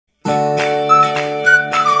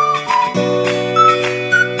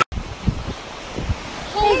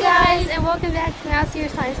Senior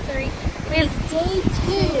Science 3. It's day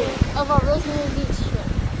 2 of our Rosemary Beach trip.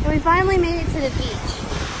 And we finally made it to the beach.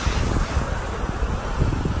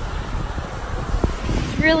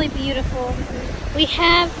 It's really beautiful. We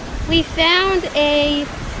found a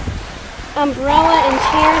umbrella and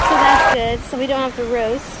chair, so that's good, so we don't have to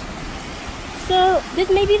roast. So this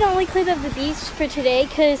may be the only clip of the beach for today,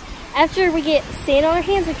 because after we get sand on our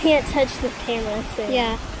hands, we can't touch the camera. So.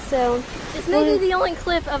 Yeah. So this may be the only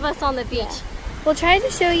clip of us on the beach. Yeah. We'll try to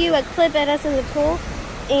show you a clip at us in the pool,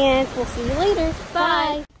 and we'll see you later.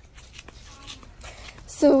 Bye.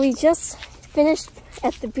 So we just finished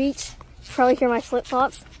at the beach. Probably hear my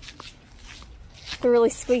flip-flops. They're really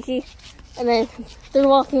squeaky. And then they're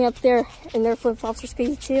walking up there and their flip-flops are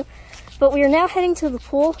squeaky too. But we are now heading to the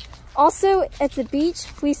pool. Also at the beach,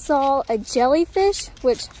 we saw a jellyfish,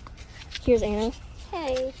 which, here's Anna.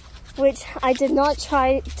 Hey. Which I did not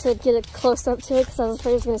try to get a close up to it because I was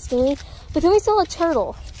afraid it was going to sting me. But then we saw a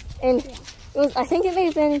turtle. And it was, I think it may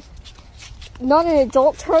have been not an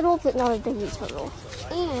adult turtle, but not a baby turtle.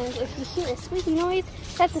 And if you hear a squeaky noise,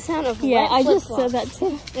 that's the sound of wet I just said that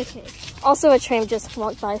too. Okay. Also a tram just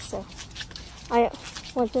walked by, so I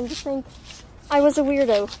want them to think I was a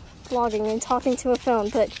weirdo vlogging and talking to a phone,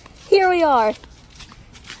 but here we are.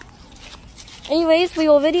 Anyways, we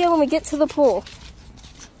will video when we get to the pool.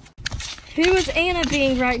 Who is Anna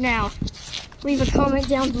being right now? Leave a comment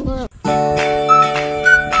down below.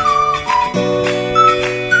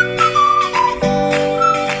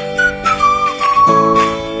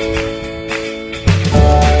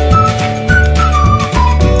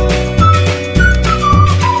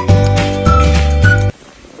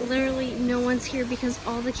 Literally no one's here because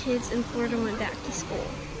all the kids in Florida went back to school.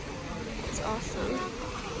 It's awesome.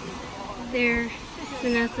 There,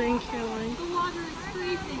 Vanessa and Caroline. The water is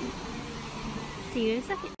freezing. See you in a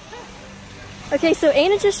second. Okay, so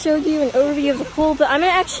Anna just showed you an overview of the pool, but I'm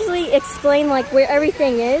gonna actually explain like where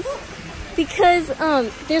everything is, because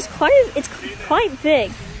it's quite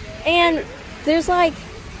big, and there's like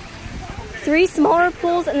 3 smaller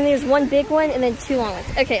pools, and then there's 1 big one, and then 2 long ones.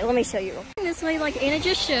 Okay, let me show you. This way, like Anna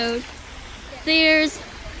just showed, there's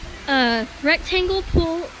a rectangle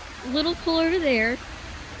pool, little pool over there.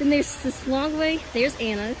 Then there's this long way. There's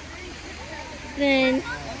Anna. Then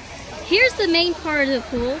here's the main part of the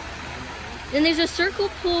pool. Then there's a circle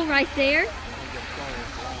pool right there.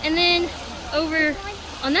 And then over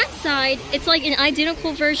on that side, it's like an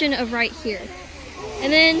identical version of right here.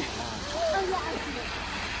 And then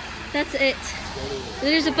that's it.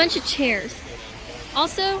 There's a bunch of chairs.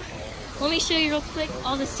 Also, let me show you real quick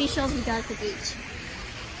all the seashells we got at the beach.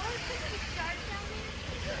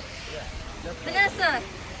 Vanessa,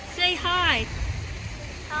 say hi.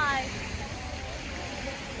 Hi.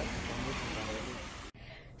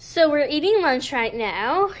 So we're eating lunch right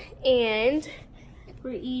now, and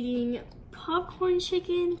we're eating popcorn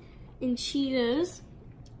chicken and Cheetos,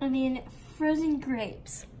 and then frozen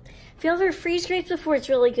grapes. If you ever freeze grapes before, it's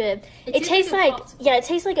really good. It tastes like, it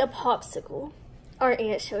tastes like a popsicle. Our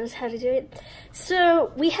aunt showed us how to do it.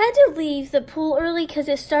 So we had to leave the pool early because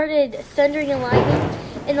it started thundering and lightning,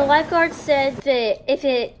 and the lifeguard said that if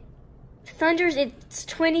it thunders, it's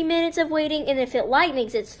 20 minutes of waiting, and if it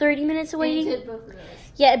lightnings, it's 30 minutes of waiting. And it did both of those.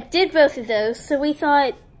 Yeah, it did both of those, so we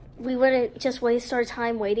thought we wouldn't just waste our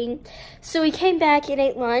time waiting. So we came back and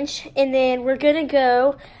ate lunch, and then we're gonna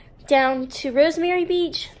go down to Rosemary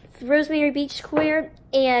Beach Square,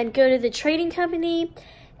 and go to the trading company.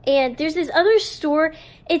 And there's this other store.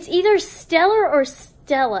 It's either Stellar or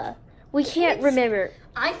Stella. We can't remember.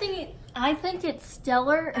 I think it's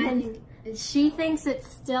Stellar, and then she thinks it's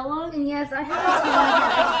Stella. And yes, I have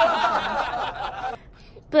to.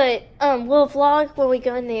 But we'll vlog when we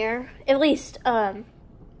go in there. At least the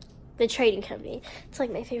trading company. It's like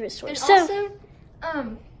my favorite store. And so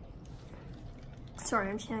also, sorry,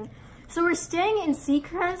 I'm kidding. So we're staying in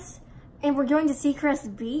Seacrest, and we're going to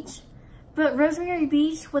Seacrest Beach. But Rosemary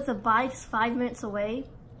Beach with a bike's 5 minutes away.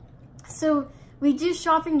 So we do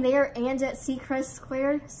shopping there and at Seacrest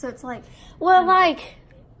Square. So it's like, well, like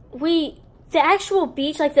the actual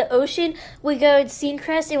beach, like the ocean, we go to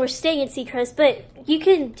Seacrest, and we're staying in Seacrest, but you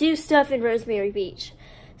can do stuff in Rosemary Beach.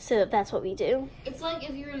 So that's what we do. It's like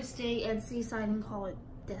if you were to stay at Seaside and call it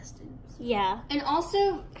Destin. Yeah. And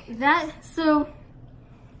also, so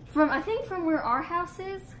I think from where our house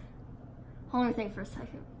is, hold on, think for a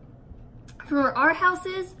second. From where our house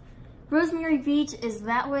is, Rosemary Beach is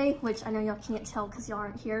that way, which I know y'all can't tell because y'all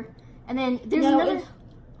aren't here. And then there's another,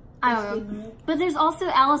 I don't know. But there's also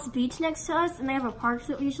Alice Beach next to us, and they have a park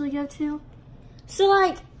that we usually go to. So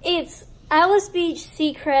like, it's Alice Beach,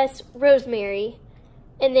 Seacrest, Rosemary,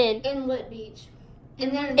 and then Inlet Beach.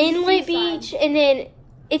 And then Inlet Beach, and then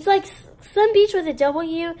it's like some beach with a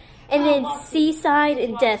W, and then Seaside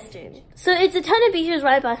and Destin. So it's a ton of beaches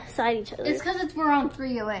right beside each other. It's because we're on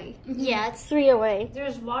 308. Yeah, it's 308.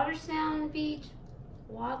 There's Watersound Beach,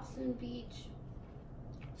 Watson Beach,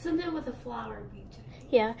 something with a flower beach.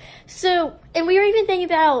 Yeah. So, and we were even thinking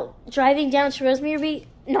about driving down to Rosemary Beach,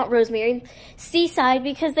 not Rosemary, Seaside,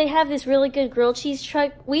 because they have this really good grilled cheese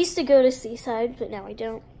truck. We used to go to Seaside, but now I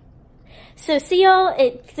don't. So see y'all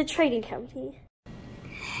at the trading company.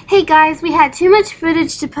 Hey guys, we had too much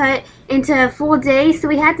footage to put into a full day, so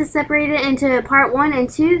we had to separate it into part 1 and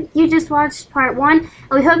 2. You just watched part 1, and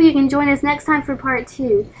we hope you can join us next time for part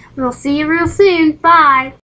 2. We'll see you real soon. Bye!